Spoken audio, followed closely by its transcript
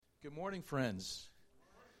Good morning, friends.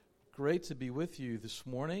 Great to be with you this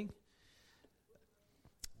morning.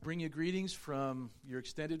 Bring you greetings from your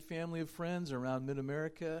extended family of friends around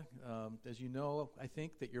Mid-America. As you know, I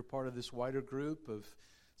think that you're part of this wider group of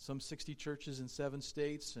some 60 churches in 7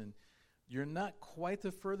 states, and you're not quite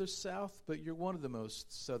the furthest south, but you're one of the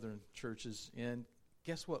most southern churches. And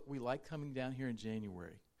guess what? We like coming down here in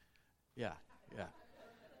January. Yeah,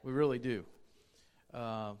 we really do.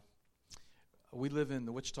 We live in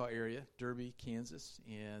the Wichita area, Derby, Kansas,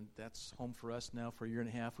 and that's home for us now for a year and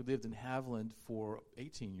a half. We lived in Haviland for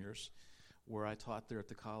 18 years, where I taught there at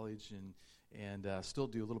the college and still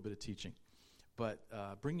do a little bit of teaching. But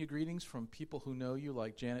bring you greetings from people who know you,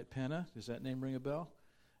 like Janet Penna. Does that name ring a bell?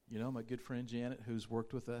 You know, my good friend Janet, who's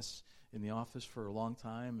worked with us in the office for a long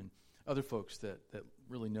time, and other folks that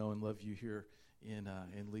really know and love you here in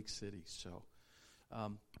League City. So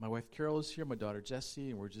my wife Carol is here, my daughter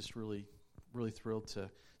Jessie, and we're just really thrilled to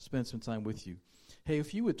spend some time with you. Hey,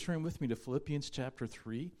 if you would turn with me to Philippians chapter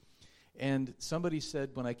 3. And somebody said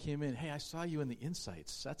when I came in, hey, I saw you in the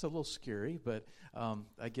Insights. That's a little scary, but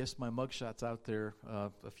I guess my mugshot's out there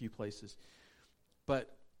a few places.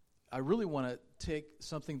 But I really want to take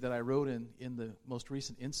something that I wrote in the most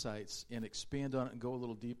recent Insights and expand on it and go a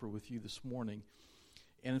little deeper with you this morning.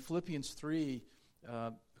 And in Philippians 3,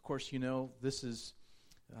 of course, you know, this is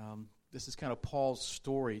kind of Paul's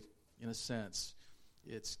story. In a sense,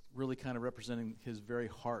 it's really kind of representing his very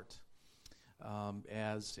heart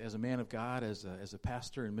as a man of God, as a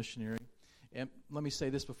pastor and missionary. And let me say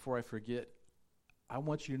this before I forget. I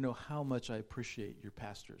want you to know how much I appreciate your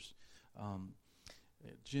pastors.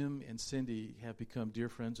 Jim and Cindy have become dear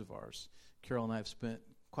friends of ours. Carol and I have spent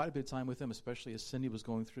quite a bit of time with them, especially as Cindy was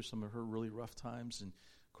going through some of her really rough times. And,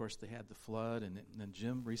 of course, they had the flood. And then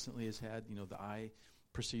Jim recently has had, the eye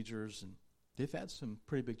procedures, and they've had some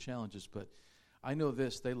pretty big challenges, but I know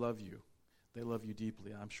this, they love you. They love you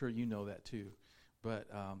deeply. I'm sure you know that too. But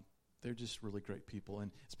they're just really great people.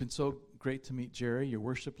 And it's been so great to meet Jerry, your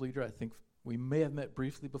worship leader. I think we may have met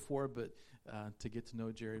briefly before, but to get to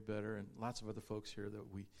know Jerry better, and lots of other folks here that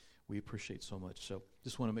we appreciate so much. So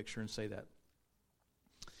just want to make sure and say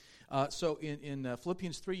that. So in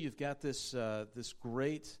Philippians 3, you've got this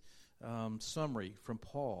great summary from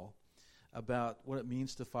Paul about what it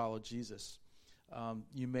means to follow Jesus.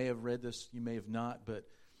 You may have read this, you may have not, but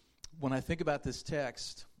when I think about this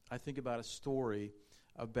text, I think about a story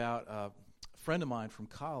about a friend of mine from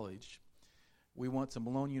college. We went to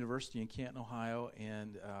Malone University in Canton, Ohio,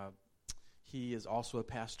 and he is also a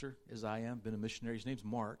pastor, as I am, been a missionary. His name's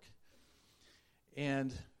Mark.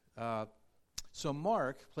 And so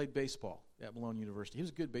Mark played baseball at Malone University. He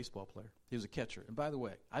was a good baseball player. He was a catcher. And by the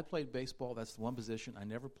way, I played baseball. That's the one position I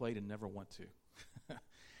never played and never want to.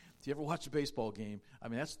 If you ever watch a baseball game, I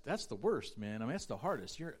mean, that's the worst, man. I mean, that's the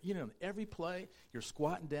hardest. You're, in every play, you're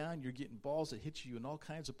squatting down, you're getting balls that hit you in all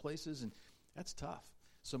kinds of places, and that's tough.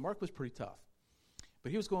 So Mark was pretty tough.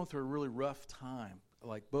 But he was going through a really rough time,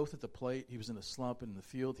 like both at the plate. He was in a slump, and in the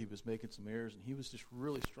field, he was making some errors, and he was just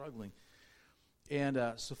really struggling. And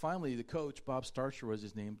so finally, the coach, Bob Starcher was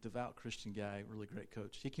his name, devout Christian guy, really great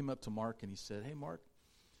coach. He came up to Mark and he said, hey, Mark,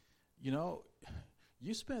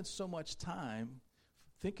 you spend so much time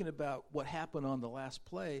thinking about what happened on the last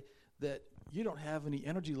play that you don't have any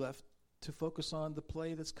energy left to focus on the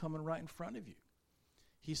play that's coming right in front of you.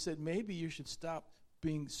 He said, maybe you should stop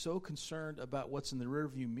being so concerned about what's in the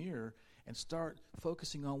rearview mirror and start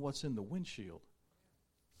focusing on what's in the windshield.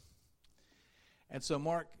 And so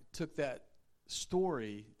Mark took that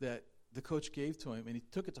story that the coach gave to him, and he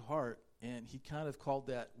took it to heart, and he kind of called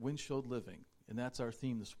that windshield living, and that's our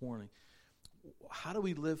theme this morning. How do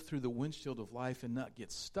we live through the windshield of life and not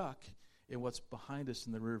get stuck in what's behind us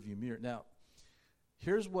in the rearview mirror? Now,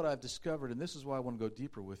 here's what I've discovered, and this is why I want to go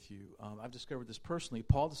deeper with you. I've discovered this personally.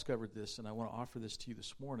 Paul discovered this, and I want to offer this to you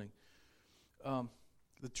this morning.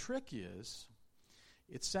 The trick is,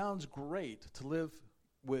 it sounds great to live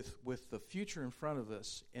with the future in front of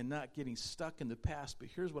us and not getting stuck in the past. But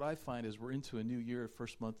here's what I find is we're into a new year,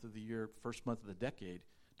 first month of the year, first month of the decade,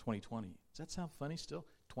 2020. Does that sound funny still?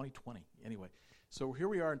 2020. Anyway, so here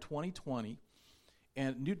we are in 2020,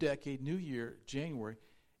 and new decade, new year, January,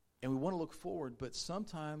 and we want to look forward, but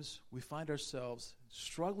sometimes we find ourselves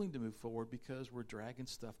struggling to move forward because we're dragging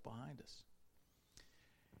stuff behind us.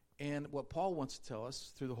 And what Paul wants to tell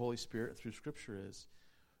us through the Holy Spirit, through Scripture is,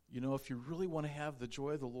 if you really want to have the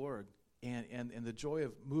joy of the Lord and the joy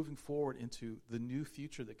of moving forward into the new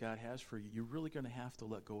future that God has for you, you're really going to have to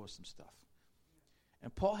let go of some stuff.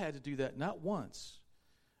 And Paul had to do that not once,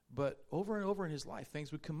 but over and over in his life.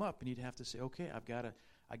 Things would come up, and he'd have to say, "Okay,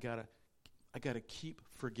 I gotta keep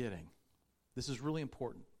forgetting." This is really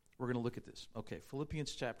important. we're going to look at this. Okay,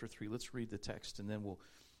 Philippians chapter 3. Let's read the text, and then we'll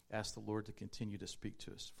ask the Lord to continue to speak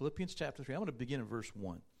to us. Philippians chapter 3. I'm going to begin in verse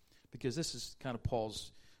 1, because this is kind of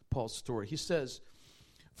Paul's story. He says,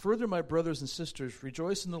 "Further, my brothers and sisters,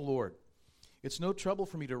 rejoice in the Lord. It's no trouble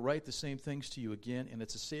for me to write the same things to you again, and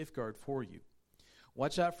it's a safeguard for you.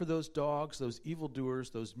 Watch out for those dogs, those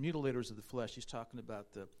evildoers, those mutilators of the flesh." He's talking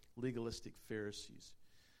about the legalistic Pharisees.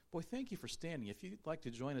 Boy, thank you for standing. If you'd like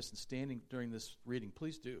to join us in standing during this reading,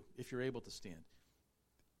 please do, if you're able to stand.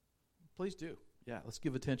 Please do. Yeah, let's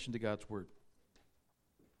give attention to God's word.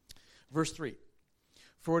 Verse 3,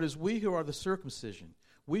 "For it is we who are the circumcision,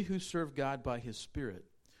 we who serve God by his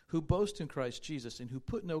Spirit, who boast in Christ Jesus, and who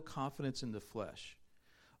put no confidence in the flesh.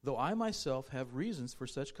 Though I myself have reasons for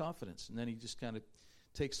such confidence." And then he just kind of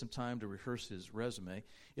takes some time to rehearse his resume.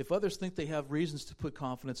 "If others think they have reasons to put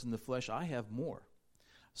confidence in the flesh, I have more.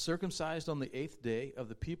 Circumcised on the 8th day, of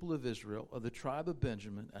the people of Israel, of the tribe of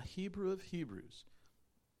Benjamin, a Hebrew of Hebrews.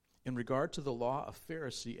 In regard to the law, a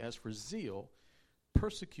Pharisee, as for zeal,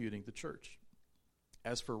 persecuting the church.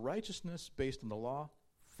 As for righteousness based on the law,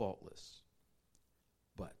 faultless.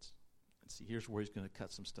 But," let's see, here's where he's going to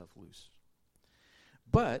cut some stuff loose.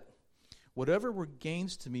 "But whatever were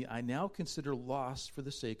gains to me, I now consider loss for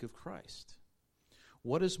the sake of Christ.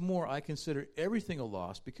 What is more, I consider everything a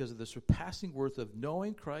loss because of the surpassing worth of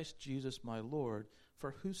knowing Christ Jesus my Lord,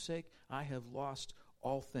 for whose sake I have lost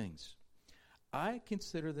all things. I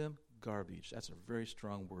consider them garbage." That's a very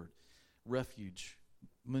strong word. Refuge,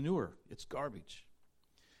 manure, it's garbage.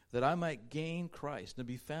 "That I might gain Christ and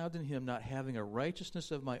be found in him, not having a righteousness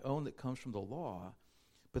of my own that comes from the law,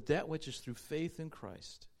 but that which is through faith in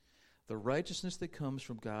Christ, the righteousness that comes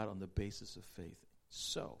from God on the basis of faith.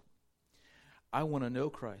 So, I want to know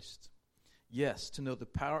Christ. Yes, to know the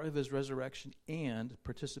power of his resurrection and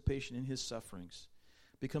participation in his sufferings,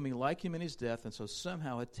 becoming like him in his death, and so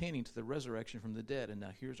somehow attaining to the resurrection from the dead." And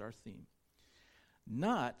now here's our theme.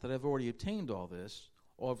 "Not that I've already obtained all this,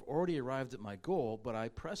 or I've already arrived at my goal, but I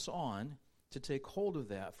press on to take hold of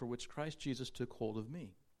that for which Christ Jesus took hold of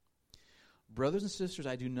me. Brothers and sisters,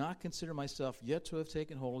 I do not consider myself yet to have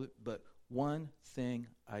taken hold of it, but one thing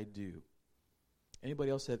I do."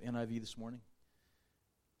 Anybody else have NIV this morning?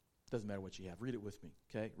 Doesn't matter what you have. Read it with me,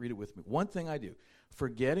 okay? Read it with me. "One thing I do,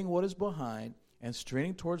 forgetting what is behind and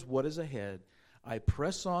straining towards what is ahead, I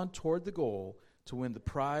press on toward the goal to win the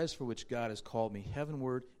prize for which God has called me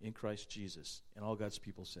heavenward in Christ Jesus." And all God's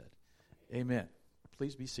people said, amen.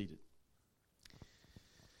 Please be seated.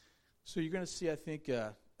 So you're going to see, I think,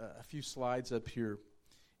 a few slides up here.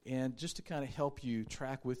 And just to kind of help you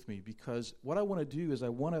track with me, because what I want to do is I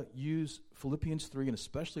want to use Philippians 3 and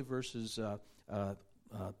especially verses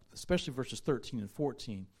 13 and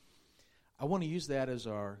 14. I want to use that as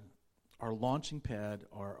our launching pad,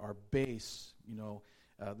 our base.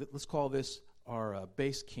 Let's call this our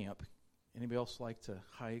base camp. Anybody else like to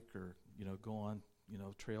hike or go on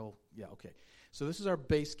trail? Yeah, okay. So this is our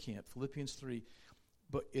base camp, Philippians 3.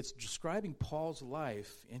 But it's describing Paul's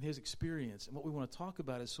life and his experience. And what we want to talk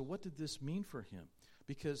about is, so what did this mean for him?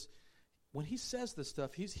 Because when he says this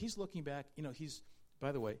stuff, he's looking back.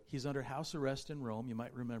 By the way, he's under house arrest in Rome. You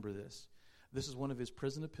might remember this. This is one of his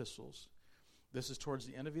prison epistles. This is towards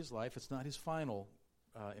the end of his life. It's not his final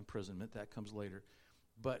imprisonment. That comes later.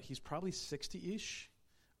 But he's probably 60-ish,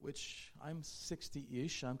 which I'm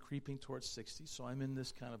 60-ish. I'm creeping towards 60, so I'm in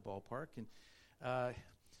this kind of ballpark. And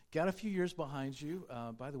got a few years behind you.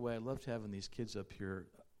 By the way, I loved having these kids up here.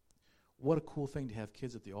 What a cool thing to have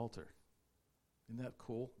kids at the altar. Isn't that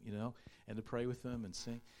cool, and to pray with them and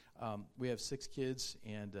sing. We have 6 kids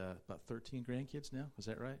and about 13 grandkids now. Is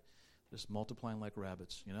that right? Just multiplying like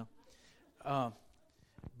rabbits,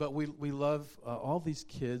 But we love all these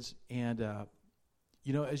kids. And,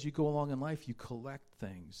 as you go along in life, you collect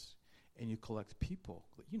things and you collect people.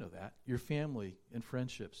 You know that. Your family and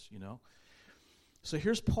friendships, So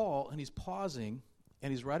here's Paul, and he's pausing,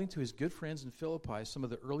 and he's writing to his good friends in Philippi. Some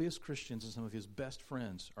of the earliest Christians and some of his best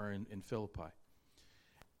friends are in Philippi.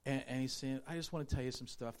 And he's saying, I just want to tell you some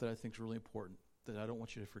stuff that I think is really important that I don't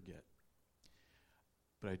want you to forget.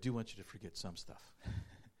 But I do want you to forget some stuff.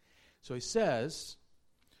 So he says,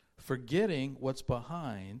 forgetting what's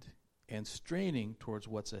behind and straining towards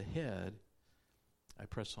what's ahead, I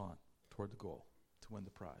press on toward the goal to win the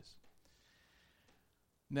prize.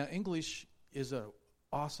 Now, English is an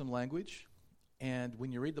awesome language, and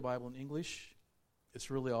when you read the Bible in English, it's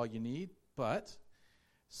really all you need, but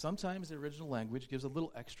sometimes the original language gives a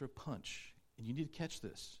little extra punch, and you need to catch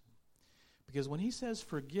this. Because when he says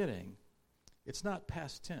forgetting, it's not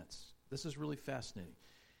past tense. This is really fascinating.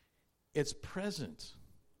 It's present.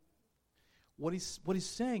 What he's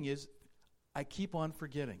saying is, I keep on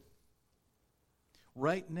forgetting.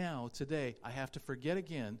 Right now, today, I have to forget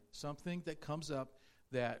again something that comes up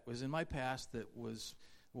that was in my past that was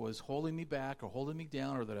holding me back or holding me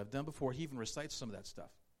down or that I've done before. He even recites some of that stuff.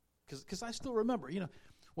 Because I still remember,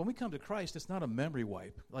 when we come to Christ, it's not a memory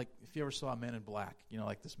wipe. Like if you ever saw Men in Black,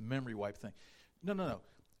 like this memory wipe thing. No.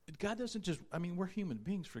 God doesn't just, we're human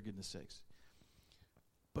beings, for goodness sakes.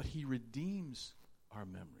 But he redeems our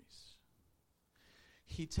memories.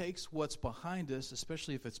 He takes what's behind us,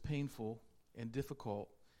 especially if it's painful and difficult,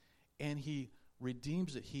 and he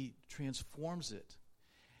redeems it. He transforms it.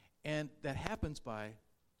 And that happens by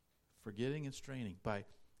forgetting and straining, by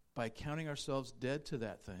counting ourselves dead to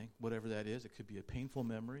that thing, whatever that is. It could be a painful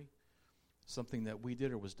memory, something that we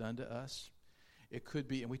did or was done to us. It could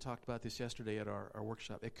be, and we talked about this yesterday at our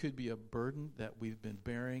workshop, it could be a burden that we've been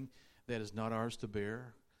bearing that is not ours to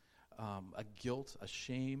bear, a guilt, a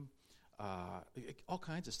shame, all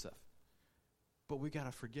kinds of stuff. But we got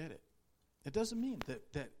to forget it. It doesn't mean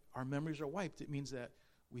that our memories are wiped. It means that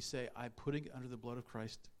we say, I'm putting it under the blood of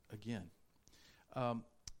Christ again.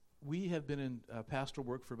 We have been in pastoral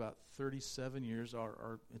work for about 37 years,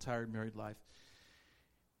 our entire married life.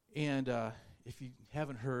 And if you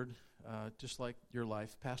haven't heard, just like your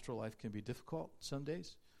life, pastoral life can be difficult some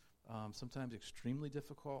days, sometimes extremely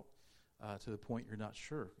difficult, to the point you're not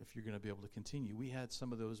sure if you're going to be able to continue. We had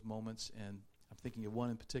some of those moments, and I'm thinking of one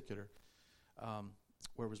in particular,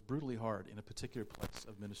 where it was brutally hard in a particular place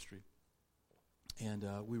of ministry. And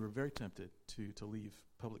we were very tempted to leave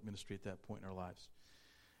public ministry at that point in our lives.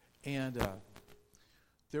 And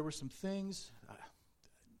there were some things,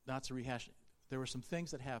 not to rehash it, there were some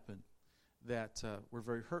things that happened that were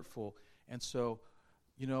very hurtful. And so,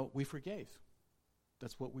 we forgave.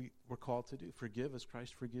 That's what we were called to do. Forgive as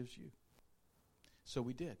Christ forgives you. So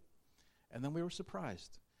we did. And then we were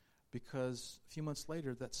surprised because a few months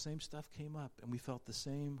later, that same stuff came up, and we felt the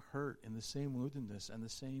same hurt and the same woundedness and the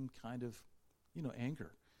same kind of,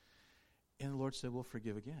 anger. And the Lord said, we'll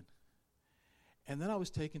forgive again. And then I was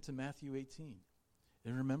taken to Matthew 18.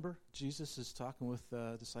 And remember, Jesus is talking with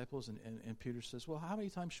disciples, and Peter says, well, how many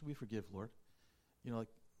times should we forgive, Lord? Like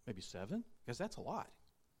maybe 7? Because that's a lot.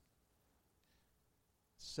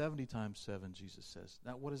 70 times 7, Jesus says.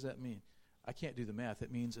 Now, what does that mean? I can't do the math.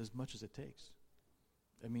 It means as much as it takes.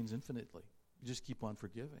 It means infinitely. You just keep on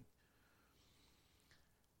forgiving.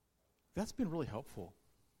 That's been really helpful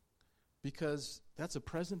because that's a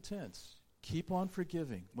present tense. Keep on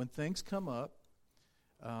forgiving. When things come up,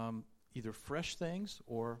 either fresh things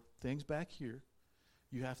or things back here,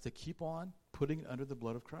 you have to keep on putting it under the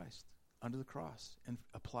blood of Christ, under the cross, and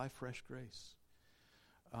apply fresh grace.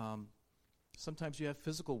 Sometimes you have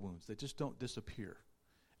physical wounds that just don't disappear,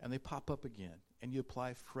 and they pop up again, and you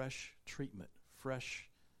apply fresh treatment, fresh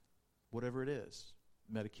whatever it is,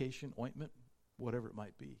 medication, ointment, whatever it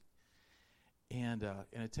might be. And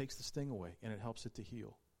it takes the sting away, and it helps it to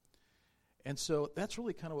heal. And so that's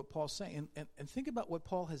really kind of what Paul's saying. And think about what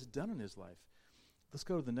Paul has done in his life. Let's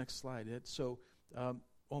go to the next slide, Ed. So,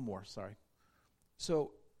 one more, sorry.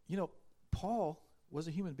 So, Paul was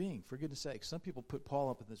a human being, for goodness sake. Some people put Paul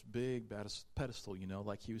up on this big pedestal,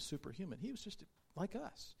 like he was superhuman. He was just like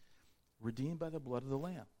us, redeemed by the blood of the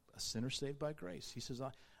Lamb, a sinner saved by grace. He says,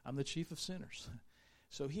 I'm the chief of sinners.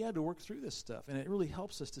 So he had to work through this stuff, and it really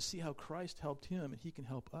helps us to see how Christ helped him, and he can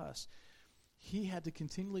help us. He had to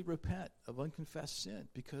continually repent of unconfessed sin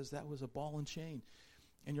because that was a ball and chain.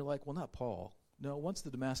 And you're like, well, not Paul. No, once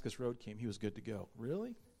the Damascus Road came, he was good to go.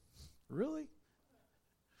 Really? Really?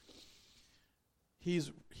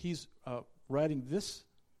 He's writing this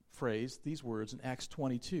phrase, these words, in Acts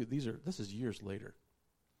 22. This is years later.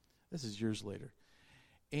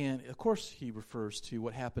 And, of course, he refers to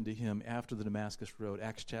what happened to him after the Damascus Road,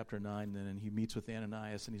 Acts chapter 9, and then he meets with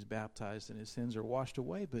Ananias, and he's baptized, and his sins are washed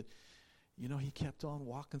away. But, he kept on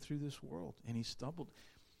walking through this world, and he stumbled.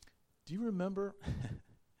 Do you remember?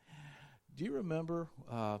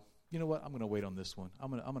 You know what? I'm going to wait on this one. I'm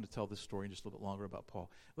going to tell this story in just a little bit longer about Paul.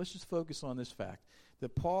 Let's just focus on this fact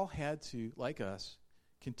that Paul had to, like us,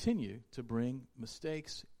 continue to bring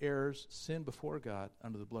mistakes, errors, sin before God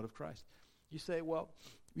under the blood of Christ. You say, well,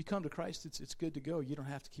 you come to Christ, it's good to go. You don't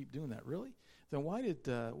have to keep doing that. Really? Then why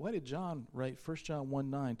did John write 1 John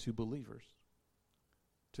 1:9 to believers,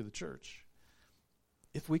 to the church?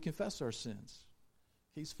 If we confess our sins,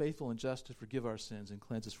 he's faithful and just to forgive our sins and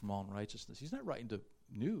cleanse us from all unrighteousness. He's not writing to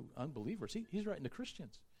new unbelievers. He's writing to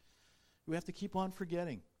Christians. We have to keep on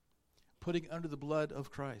forgetting, putting under the blood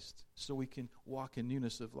of Christ so we can walk in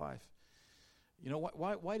newness of life.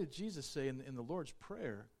 Why did Jesus say in the Lord's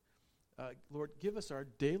Prayer, Lord, give us our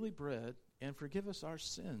daily bread and forgive us our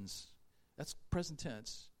sins? That's present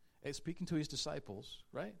tense. Speaking to his disciples,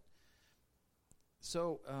 right?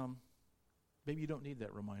 So maybe you don't need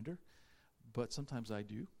that reminder, but sometimes I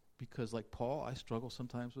do, because like Paul, I struggle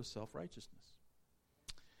sometimes with self-righteousness.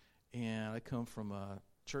 And I come from a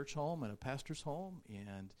church home and a pastor's home,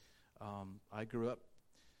 and I grew up,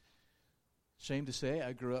 shame to say,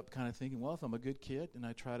 I grew up kind of thinking, well, if I'm a good kid and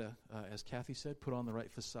I try to, as Kathy said, put on the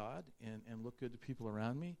right facade and look good to people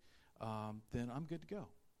around me, then I'm good to go.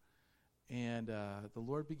 And the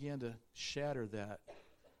Lord began to shatter that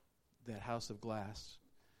house of glass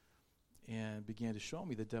and began to show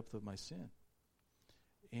me the depth of my sin.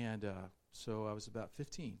 And so I was about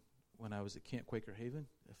 15 when I was at Camp Quaker Haven,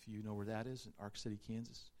 if you know where that is, in Ark City,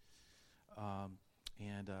 Kansas.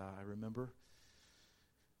 And I remember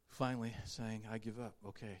finally saying, I give up.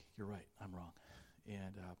 Okay, you're right, I'm wrong.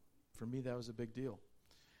 And for me, that was a big deal.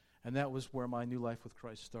 And that was where my new life with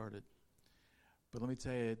Christ started. But let me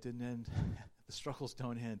tell you, it didn't end. The struggles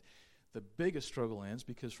don't end. The biggest struggle ends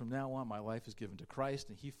because from now on, my life is given to Christ,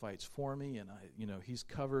 and He fights for me, and He's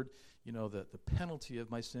covered, the penalty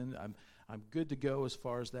of my sin. I'm good to go as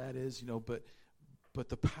far as that is, but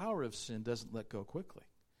the power of sin doesn't let go quickly.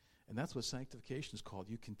 And that's what sanctification is called.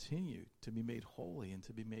 You continue to be made holy and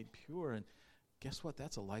to be made pure. And guess what?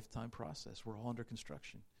 That's a lifetime process. We're all under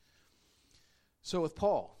construction. So with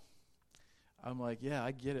Paul, I'm like, yeah,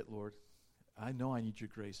 I get it, Lord. I know I need your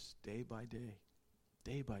grace day by day.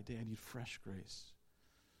 Day by day, I need fresh grace.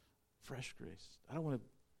 Fresh grace. I don't want to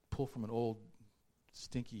pull from an old,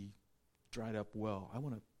 stinky, dried up well. I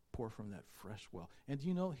want to pour from that fresh well. And do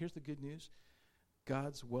you know, here's the good news.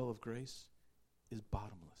 God's well of grace is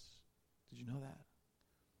bottomless. Did you know that?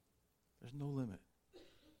 There's no limit.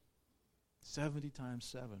 70 times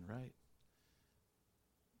 7, right?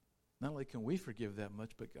 Not only can we forgive that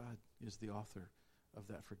much, but God is the author of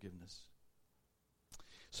that forgiveness.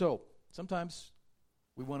 So, sometimes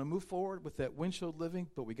we want to move forward with that windshield living,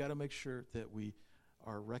 but we got to make sure that we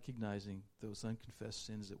are recognizing those unconfessed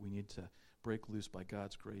sins that we need to break loose by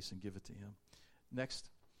God's grace and give it to Him. Next,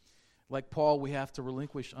 like Paul, we have to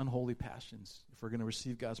relinquish unholy passions if we're going to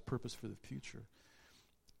receive God's purpose for the future.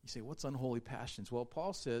 You say, what's unholy passions? Well,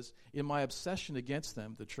 Paul says, in my obsession against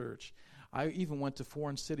them, the church, I even went to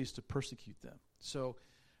foreign cities to persecute them. So,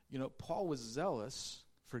 Paul was zealous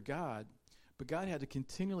for God, but God had to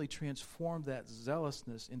continually transform that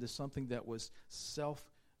zealousness into something that was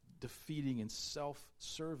self-defeating and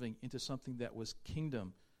self-serving, into something that was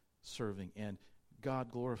kingdom-serving and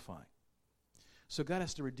God-glorifying. So God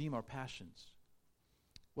has to redeem our passions.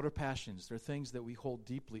 What are passions? They're things that we hold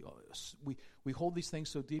deeply. We hold these things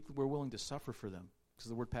so deeply we're willing to suffer for them, because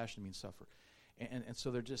the word passion means suffer. And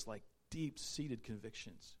so they're just like deep-seated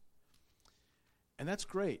convictions. And that's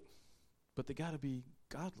great, but they got to be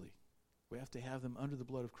godly. We have to have them under the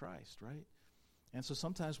blood of Christ, right? And so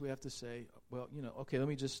sometimes we have to say, well, okay, let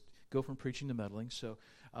me just go from preaching to meddling. So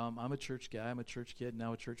I'm a church guy, I'm a church kid,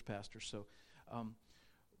 now a church pastor. So,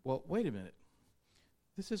 well, wait a minute.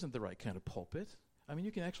 This isn't the right kind of pulpit. I mean,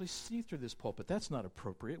 you can actually see through this pulpit. That's not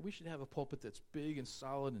appropriate. We should have a pulpit that's big and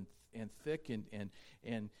solid and thick and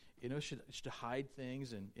should hide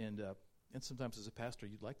things. And sometimes as a pastor,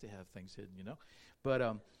 you'd like to have things hidden,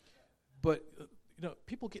 But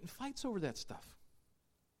people get in fights over that stuff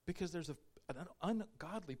because there's an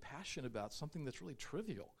ungodly passion about something that's really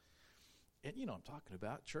trivial. And I'm talking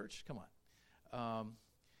about church. Come on.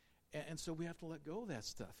 And so we have to let go of that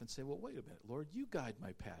stuff and say, well, wait a minute, Lord, you guide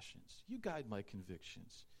my passions. You guide my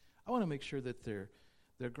convictions. I want to make sure that they're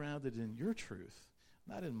grounded in your truth,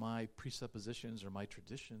 not in my presuppositions or my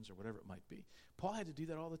traditions or whatever it might be. Paul had to do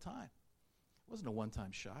that all the time. It wasn't a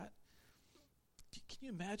one-time shot. Can you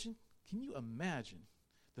imagine? Can you imagine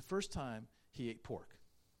the first time he ate pork?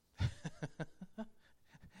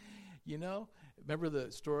 Remember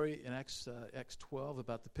the story in Acts 12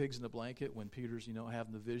 about the pigs in the blanket when Peter's,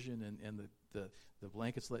 having the vision and the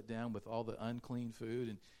blanket's let down with all the unclean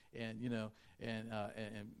food and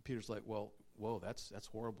Peter's like, well, whoa, that's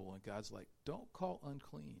horrible. And God's like, don't call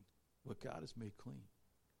unclean what God has made clean.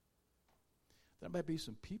 There might be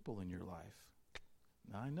some people in your life.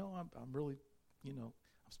 Now I know I'm really, I'm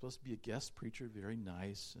supposed to be a guest preacher, very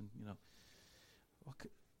nice, and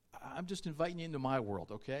I'm just inviting you into my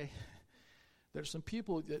world, okay? There's some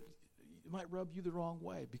people that might rub you the wrong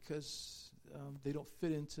way because they don't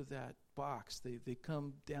fit into that box. They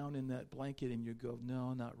come down in that blanket and you go,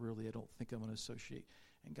 no, not really. I don't think I'm going to associate.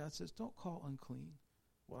 And God says, don't call unclean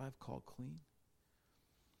what I've called clean.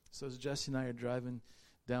 So as Jesse and I are driving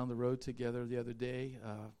down the road together the other day,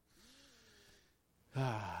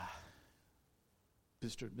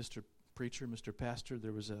 Mr. Preacher, Mr. Pastor,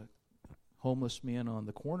 there was a homeless man on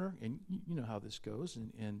the corner, and you know how this goes,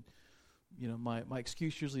 and my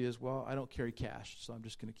excuse usually is, well, I don't carry cash, so I'm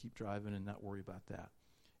just going to keep driving and not worry about that.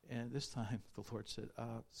 And this time the Lord said,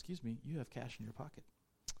 excuse me, you have cash in your pocket.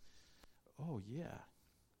 Oh, yeah.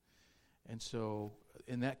 And so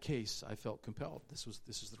in that case, I felt compelled. This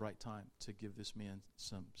is the right time to give this man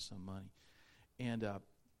some money. And,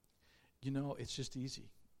 it's just easy.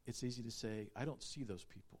 It's easy to say, I don't see those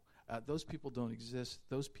people. Those people don't exist.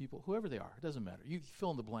 Those people, whoever they are, it doesn't matter. You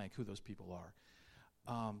fill in the blank who those people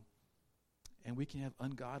are. And we can have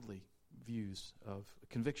ungodly views of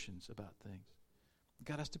convictions about things.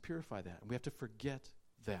 God has to purify that. And we have to forget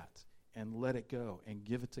that and let it go and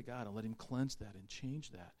give it to God and let him cleanse that and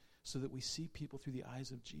change that so that we see people through the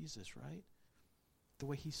eyes of Jesus, right? The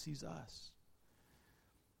way he sees us.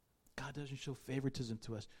 God doesn't show favoritism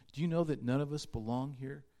to us. Do you know that none of us belong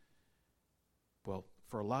here? Well,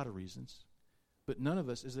 for a lot of reasons. But none of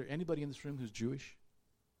us, is there anybody in this room who's Jewish?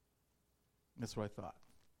 That's what I thought.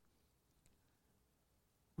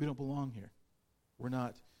 We don't belong here. We're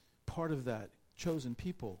not part of that chosen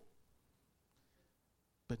people.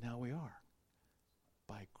 But now we are.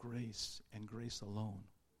 By grace and grace alone.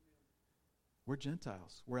 We're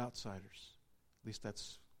Gentiles. We're outsiders. At least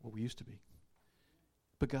that's what we used to be.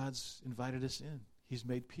 But God's invited us in. He's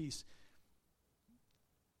made peace.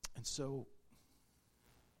 And so,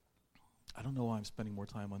 I don't know why I'm spending more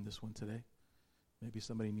time on this one today.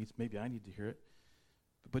 Maybe I need to hear it.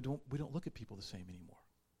 But we don't look at people the same anymore.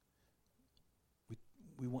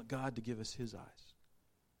 We want God to give us his eyes.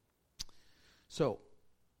 So,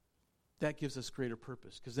 that gives us greater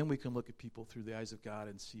purpose, because then we can look at people through the eyes of God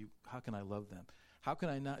and see, how can I love them? How can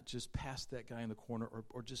I not just pass that guy in the corner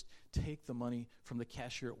or just take the money from the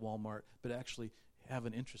cashier at Walmart, but actually have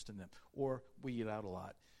an interest in them? Or we eat out a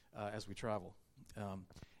lot as we travel.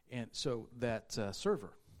 And so that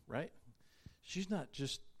server, right? She's not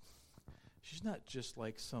just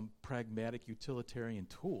like some pragmatic utilitarian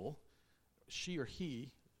tool. She or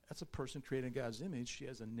he, that's a person created in God's image. She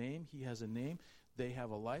has a name. He has a name. They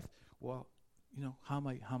have a life. Well, how am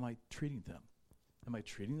I treating them? Am I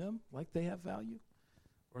treating them like they have value?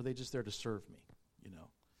 Or are they just there to serve me,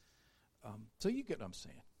 So you get what I'm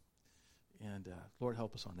saying. And Lord,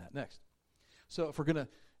 help us on that. Next. So if we're gonna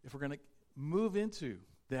move into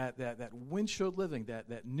that windshield living,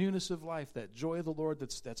 that newness of life, that joy of the Lord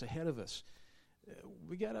that's ahead of us,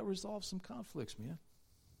 we got to resolve some conflicts, man.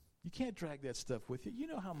 You can't drag that stuff with you. You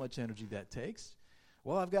know how much energy that takes.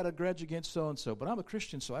 Well, I've got a grudge against so-and-so, but I'm a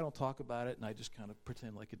Christian, so I don't talk about it, and I just kind of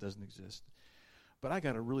pretend like it doesn't exist. But I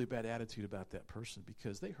got a really bad attitude about that person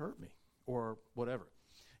because they hurt me, or whatever.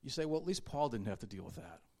 You say, well, at least Paul didn't have to deal with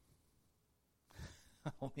that.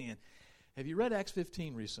 Oh, man. Have you read Acts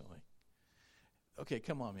 15 recently? Okay,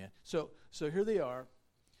 come on, man. So here they are.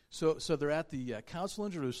 So they're at the council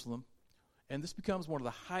in Jerusalem, and this becomes one of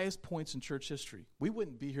the highest points in church history. We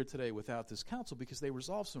wouldn't be here today without this council because they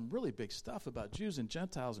resolved some really big stuff about Jews and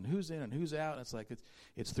Gentiles and who's in and who's out. And it's like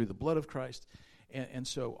it's through the blood of Christ, and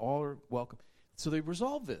so all are welcome. So they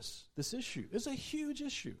resolve this issue. It's a huge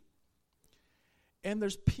issue. And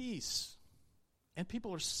there's peace. And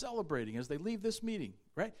people are celebrating as they leave this meeting,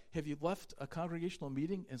 right? Have you left a congregational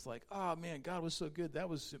meeting and it's like, oh, man, God was so good. That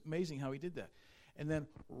was amazing how he did that. And then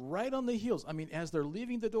right on the heels, as they're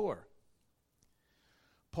leaving the door,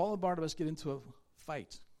 Paul and Barnabas get into a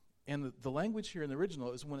fight. And the language here in the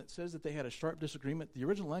original is when it says that they had a sharp disagreement, the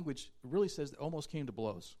original language really says it almost came to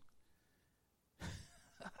blows.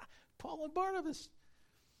 Paul and Barnabas,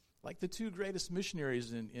 like the two greatest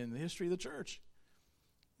missionaries in the history of the church.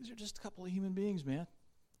 These are just a couple of human beings, man.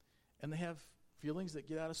 And they have feelings that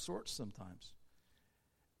get out of sorts sometimes.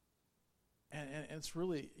 And it's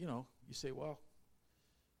really, you say, well,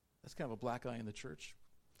 that's kind of a black eye in the church.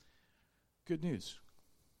 Good news.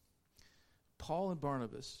 Paul and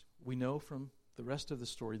Barnabas, we know from the rest of the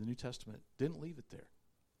story, the New Testament, didn't leave it there.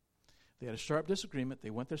 They had a sharp disagreement. They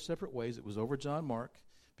went their separate ways. It was over John Mark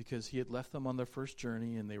because he had left them on their first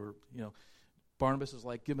journey, and they were, Barnabas is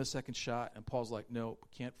like, give him a second shot, and Paul's like, no,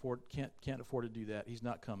 can't afford to do that. He's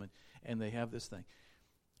not coming. And they have this thing.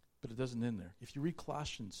 But it doesn't end there. If you read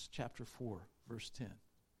Colossians chapter 4, verse 10,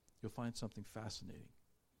 you'll find something fascinating.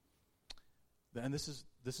 And this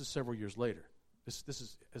is several years later. This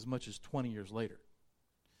is as much as 20 years later.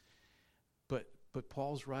 But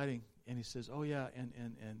Paul's writing, and he says, oh yeah,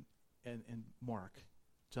 and Mark,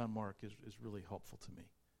 John Mark is really helpful to me,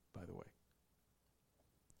 by the way.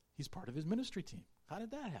 He's part of his ministry team. How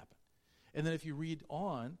did that happen? And then if you read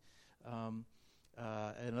on,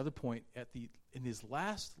 at another point, in his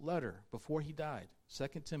last letter before he died, 2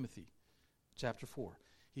 Timothy chapter 4,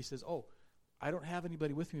 he says, oh, I don't have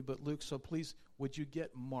anybody with me but Luke, so please, would you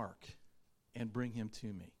get Mark and bring him to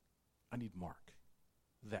me? I need Mark,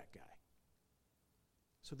 that guy.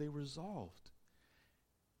 So they resolved.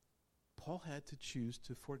 Paul had to choose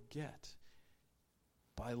to forget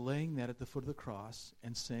by laying that at the foot of the cross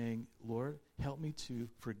and saying, Lord, help me to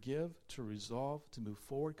forgive, to resolve, to move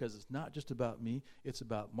forward, because it's not just about me, it's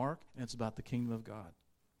about Mark, and it's about the kingdom of God.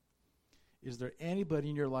 Is there anybody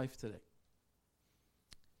in your life today?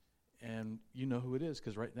 And you know who it is,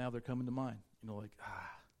 because right now they're coming to mind. Like,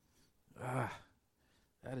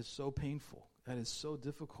 that is so painful. That is so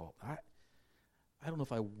difficult. I don't know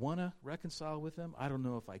if I want to reconcile with them. I don't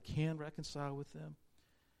know if I can reconcile with them.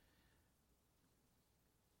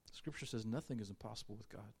 Scripture says nothing is impossible with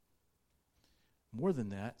God. More than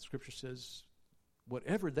that, Scripture says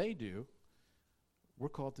whatever they do, we're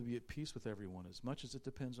called to be at peace with everyone as much as it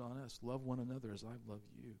depends on us. Love one another as I've loved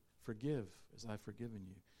you. Forgive as I've forgiven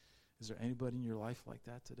you. Is there anybody in your life like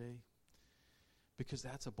that today? Because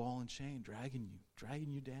that's a ball and chain dragging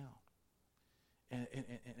you down. And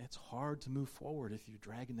it's hard to move forward if you're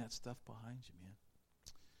dragging that stuff behind you, man.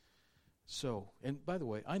 So, and by the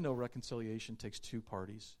way, I know reconciliation takes two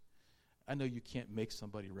parties. I know you can't make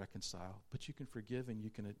somebody reconcile, but you can forgive and you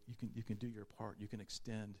can do your part. You can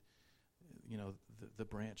extend, the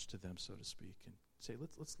branch to them, so to speak, and say,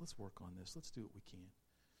 let's work on this. Let's do what we can.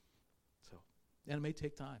 So, and it may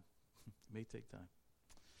take time. It may take time.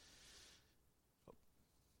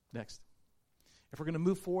 Next. If we're going to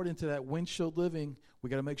move forward into that windshield living, we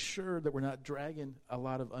got to make sure that we're not dragging a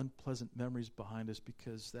lot of unpleasant memories behind us,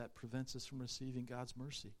 because that prevents us from receiving God's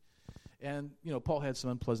mercy. And, Paul had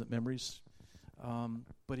some unpleasant memories,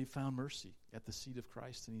 but he found mercy at the seat of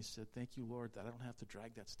Christ, and he said, thank you, Lord, that I don't have to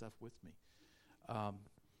drag that stuff with me.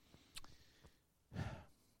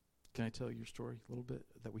 Can I tell you your story a little bit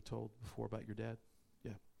that we told before about your dad?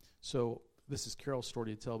 Yeah. So this is Carol's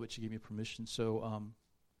story to tell, but she gave me permission.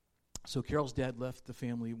 So Carol's dad left the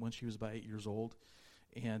family when she was about 8 years old,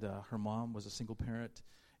 and her mom was a single parent,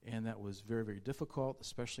 and that was very, very difficult,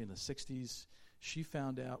 especially in the 60s. She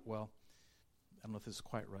found out, well, I don't know if this is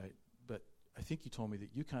quite right, but I think you told me that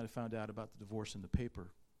you kind of found out about the divorce in the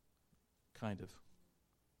paper, kind of.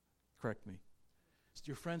 Correct me. So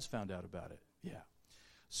your friends found out about it. Yeah.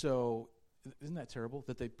 So isn't that terrible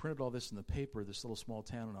that they printed all this in the paper, this little small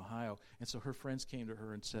town in Ohio, and so her friends came to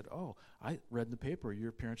her and said, oh, I read in the paper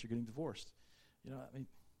your parents are getting divorced.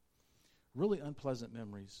 Really unpleasant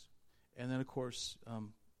memories. And then, of course,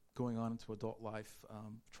 going on into adult life,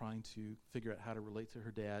 trying to figure out how to relate to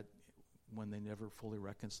her dad when they never fully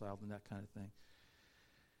reconciled and that kind of thing.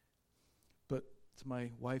 But to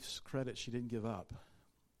my wife's credit, she didn't give up.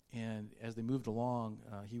 And as they moved along,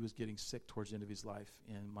 he was getting sick towards the end of his life.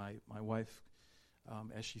 And my wife,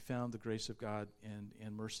 as she found the grace of God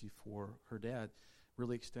and mercy for her dad,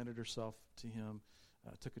 really extended herself to him,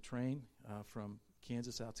 took a train from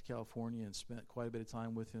Kansas out to California and spent quite a bit of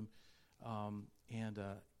time with him. And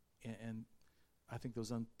I think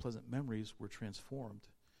those unpleasant memories were transformed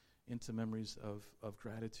into memories of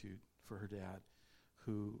gratitude for her dad,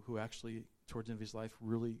 who actually, towards the end of his life,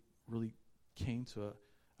 really, really came to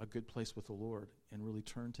a good place with the Lord and really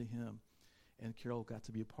turned to him. And Carol got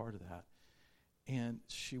to be a part of that. And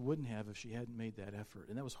she wouldn't have if she hadn't made that effort.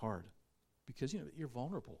 And that was hard because, you're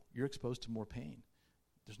vulnerable. You're exposed to more pain.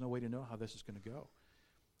 There's no way to know how this is going to go.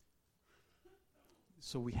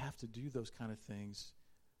 So we have to do those kind of things.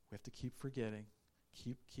 We have to keep forgetting,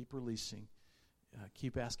 keep releasing,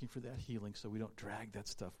 keep asking for that healing so we don't drag that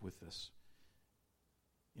stuff with us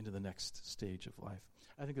into the next stage of life.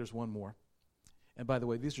 I think there's one more. And by the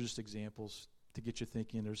way, these are just examples to get you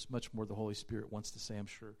thinking. There's much more the Holy Spirit wants to say, I'm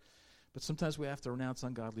sure. But sometimes we have to renounce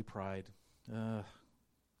ungodly pride. To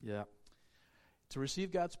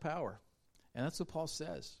receive God's power. And that's what Paul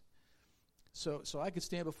says. So I could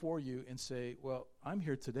stand before you and say, well, I'm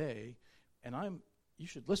here today, and you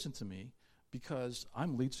should listen to me because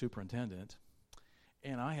I'm lead superintendent,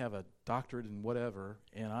 and I have a doctorate in whatever,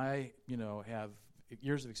 and I, have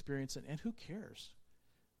years of experience, and who cares?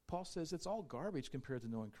 Paul says it's all garbage compared to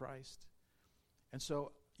knowing Christ. And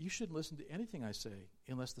so you shouldn't listen to anything I say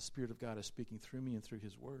unless the Spirit of God is speaking through me and through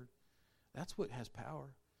his word. That's what has power.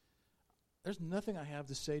 There's nothing I have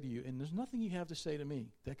to say to you, and there's nothing you have to say to me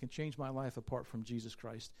that can change my life apart from Jesus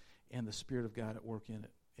Christ and the Spirit of God at work in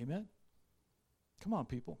it. Amen? Come on,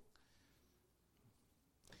 people.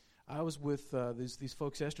 I was with these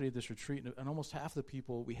folks yesterday at this retreat, and almost half the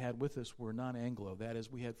people we had with us were non-Anglo. That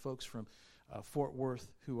is, we had folks from Fort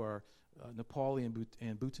Worth who are Nepali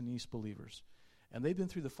and Bhutanese believers. And they've been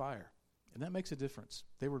through the fire, and that makes a difference.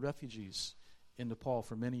 They were refugees in Nepal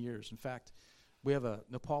for many years. In fact, we have a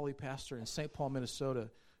Nepali pastor in St. Paul, Minnesota,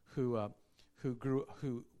 who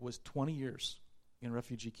was 20 years in a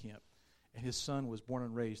refugee camp. And his son was born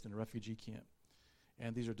and raised in a refugee camp.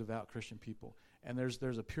 And these are devout Christian people. And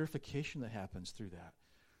there's a purification that happens through that.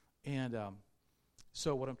 And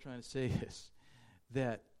so what I'm trying to say is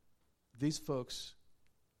that these folks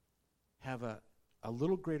have a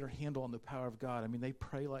little greater handle on the power of God. I mean, they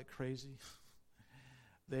pray like crazy.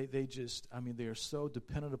 They just, I mean, they are so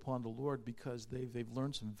dependent upon the Lord because they've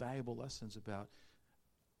learned some valuable lessons about,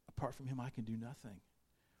 apart from him, I can do nothing.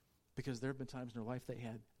 Because there have been times in their life they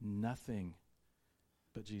had nothing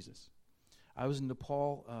but Jesus. I was in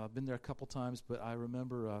Nepal, been there a couple times, but I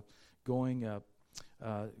remember going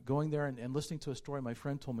there and listening to a story. My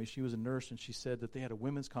friend told me, she was a nurse, and she said that they had a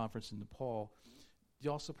women's conference in Nepal. Do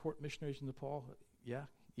y'all support missionaries in Nepal? Yeah?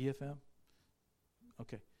 EFM?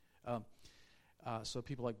 Okay. So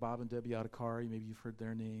people like Bob and Debbie Adhikari, maybe you've heard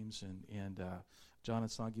their names, and John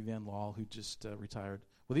and Sangi Van Laal, who just retired.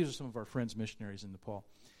 Well, these are some of our friends, missionaries in Nepal.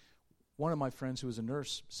 One of my friends who was a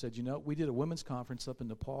nurse said, we did a women's conference up in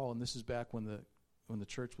Nepal, and this is back when the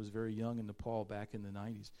church was very young in Nepal back in the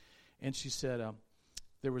 90s. And she said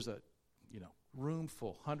there was a room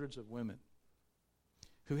full, hundreds of women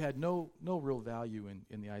who had no real value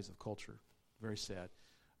in the eyes of culture. Very sad.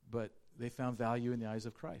 But they found value in the eyes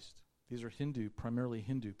of Christ. These are primarily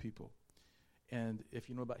Hindu people. And if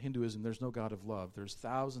you know about Hinduism, there's no God of love. There's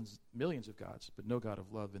thousands, millions of gods, but no God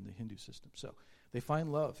of love in the Hindu system. So they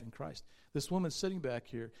find love in Christ. This woman's sitting back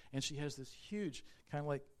here, and she has this huge, kind of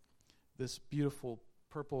like this beautiful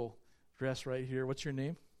purple dress right here. What's your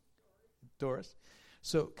name? Doris.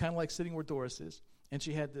 So kind of like sitting where Doris is. And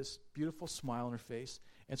she had this beautiful smile on her face.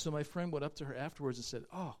 And so my friend went up to her afterwards and said,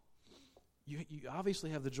 you obviously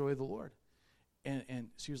have the joy of the Lord. And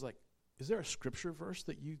she was like, is there a scripture verse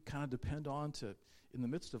that you kind of depend on to, in the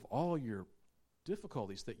midst of all your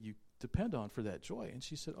difficulties, that you depend on for that joy? And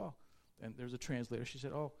she said, and there's a translator. She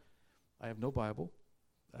said, I have no Bible.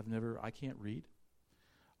 I can't read.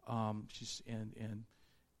 And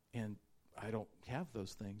I don't have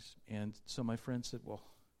those things. And so my friend said, well,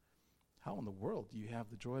 how in the world do you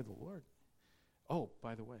have the joy of the Lord? Oh,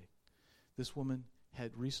 by the way, this woman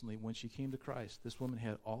had recently, when she came to Christ, this woman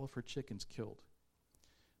had all of her chickens killed.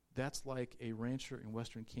 That's like a rancher in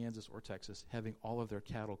western Kansas or Texas having all of their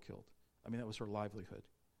cattle killed. I mean, that was her livelihood.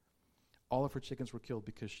 All of her chickens were killed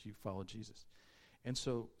because she followed Jesus. And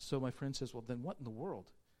so my friend says, well, then what in the world?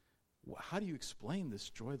 How do you explain this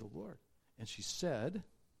joy of the Lord? And she said,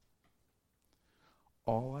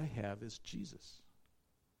 all I have is Jesus.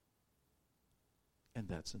 And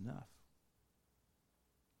that's enough.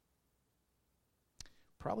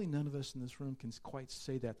 Probably none of us in this room can quite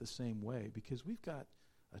say that the same way, because we've got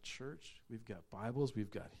a church, we've got Bibles,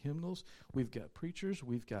 we've got hymnals, we've got preachers,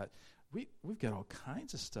 we've got all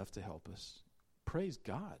kinds of stuff to help us. Praise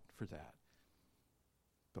God for that.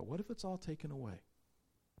 But what if it's all taken away?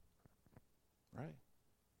 Right?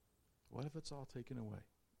 What if it's all taken away?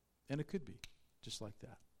 And it could be, just like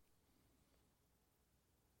that.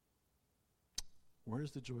 Where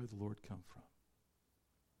does the joy of the Lord come from?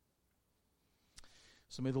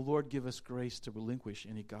 So may the Lord give us grace to relinquish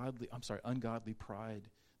any ungodly pride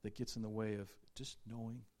that gets in the way of just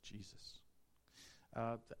knowing Jesus.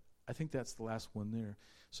 I think that's the last one there.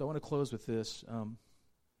 So I want to close with this.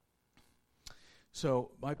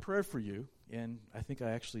 So my prayer for you, and I think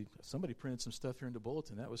somebody printed some stuff here in the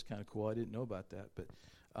bulletin. That was kind of cool. I didn't know about that, but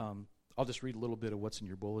I'll just read a little bit of what's in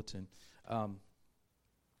your bulletin.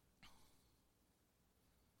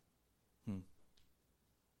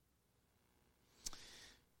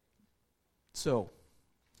 So,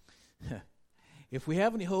 if we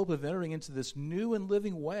have any hope of entering into this new and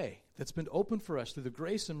living way that's been opened for us through the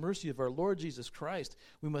grace and mercy of our Lord Jesus Christ,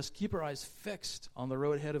 we must keep our eyes fixed on the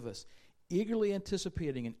road ahead of us, eagerly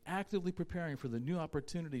anticipating and actively preparing for the new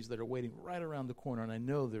opportunities that are waiting right around the corner. And I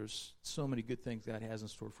know there's so many good things God has in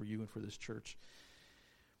store for you and for this church.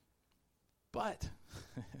 But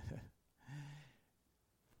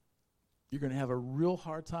you're going to have a real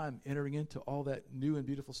hard time entering into all that new and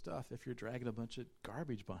beautiful stuff if you're dragging a bunch of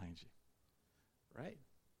garbage behind you. Right?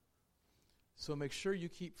 So make sure you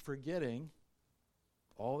keep forgetting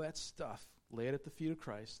all that stuff. Lay it at the feet of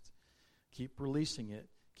Christ. Keep releasing it.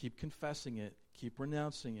 Keep confessing it. Keep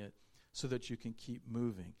renouncing it so that you can keep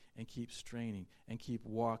moving and keep straining and keep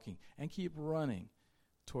walking and keep running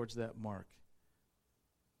towards that mark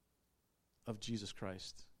of Jesus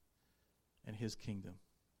Christ and His kingdom.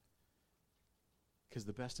 Because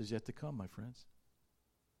the best is yet to come, my friends.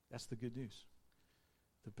 That's the good news.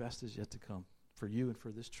 The best is yet to come for you and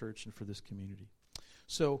for this church and for this community.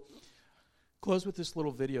 So, close with this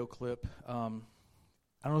little video clip. I don't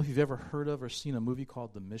know if you've ever heard of or seen a movie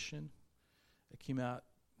called The Mission. It came out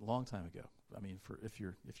a long time ago, I mean, for if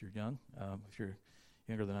you're young, if you're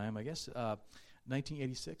younger than I am, I guess,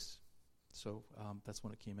 1986. So that's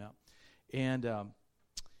when it came out. And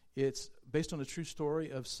it's based on a true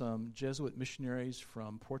story of some Jesuit missionaries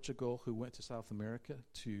from Portugal who went to South America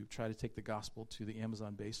to try to take the gospel to the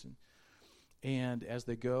Amazon basin. And as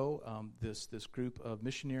they go, this group of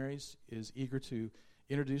missionaries is eager to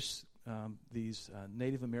introduce these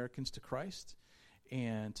Native Americans to Christ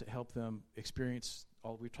and to help them experience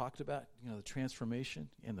all we talked about, the transformation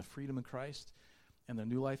and the freedom in Christ and the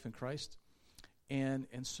new life in Christ. And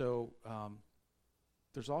so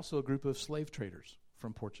there's also a group of slave traders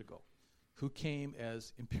from Portugal who came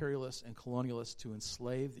as imperialists and colonialists to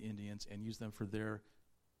enslave the Indians and use them for their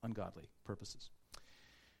ungodly purposes.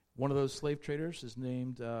 One of those slave traders is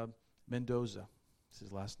named Mendoza. That's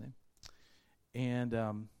his last name. And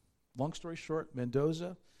long story short,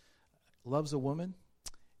 Mendoza loves a woman.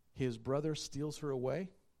 His brother steals her away,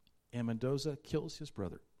 and Mendoza kills his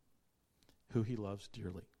brother, who he loves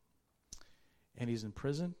dearly. And he's in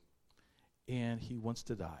prison, and he wants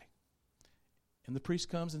to die. And the priest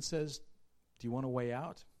comes and says, "Do you want a way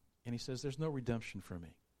out?" And he says, "There's no redemption for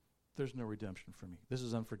me. There's no redemption for me. This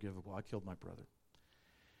is unforgivable. I killed my brother."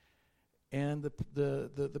 And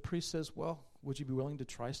the priest says, "Well, would you be willing to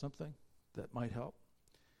try something that might help?"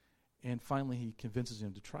 And finally he convinces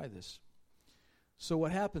him to try this. So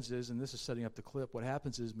what happens is, and this is setting up the clip, what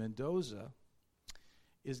happens is Mendoza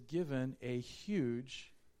is given a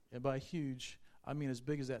huge, and by huge, I mean as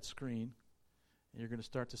big as that screen, and you're going to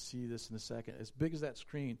start to see this in a second, as big as that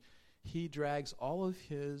screen, he drags all of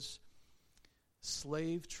his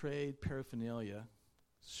slave trade paraphernalia,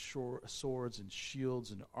 swords and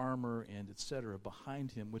shields and armor and etc.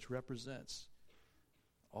 behind him, which represents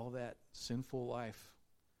all that sinful life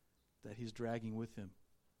that he's dragging with him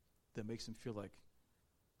that makes him feel like,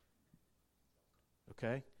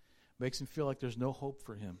 makes him feel like there's no hope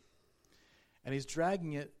for him. And he's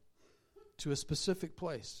dragging it to a specific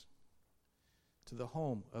place, to the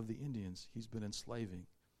home of the Indians he's been enslaving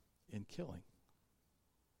and killing.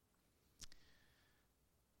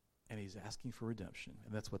 And he's asking for redemption.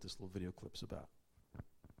 And that's what this little video clip's about.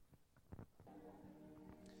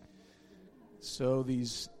 So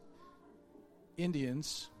these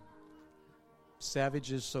Indians,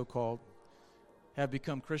 savages so-called, have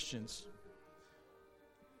become Christians.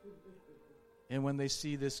 And when they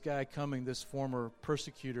see this guy coming, this former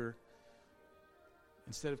persecutor,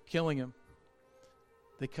 instead of killing him,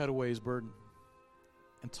 they cut away his burden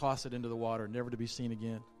and toss it into the water, never to be seen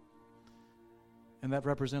again. And that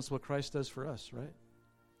represents what Christ does for us, right?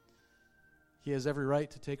 He has every right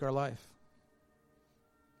to take our life.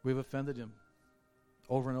 We've offended him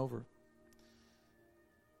over and over.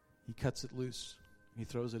 He cuts it loose. He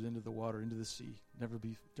throws it into the water, into the sea, never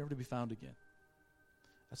to be found again.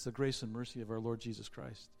 That's the grace and mercy of our Lord Jesus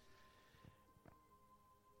Christ.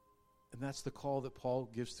 And that's the call that Paul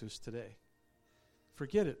gives to us today.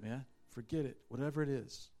 Forget it, man. Forget it. Whatever it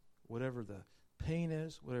is, whatever the pain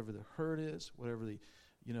is, whatever the hurt is, whatever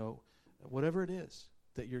whatever it is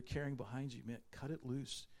that you're carrying behind you, man, cut it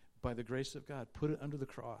loose by the grace of God. Put it under the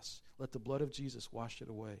cross. Let the blood of Jesus wash it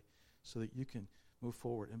away so that you can move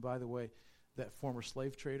forward. And by the way, that former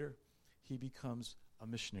slave trader, he becomes a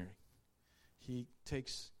missionary. He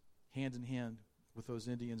takes hand in hand with those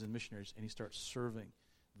Indians and missionaries, and he starts serving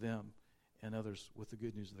them and others with the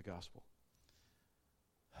good news of the gospel.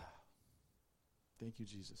 Thank you,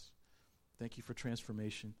 Jesus. Thank you for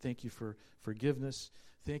transformation. Thank you for forgiveness.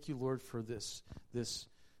 Thank you, Lord, for this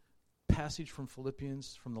passage from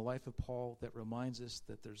Philippians, from the life of Paul, that reminds us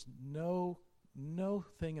that there's no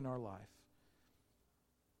thing in our life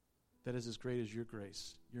that is as great as your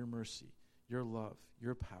grace, your mercy, your love,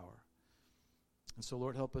 your power. And so,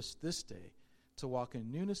 Lord, help us this day to walk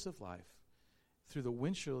in newness of life through the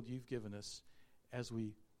windshield you've given us as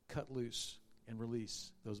we cut loose and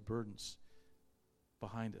release those burdens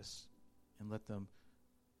behind us and let them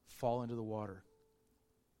fall into the water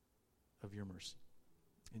of your mercy.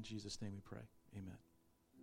 In Jesus' name we pray. Amen.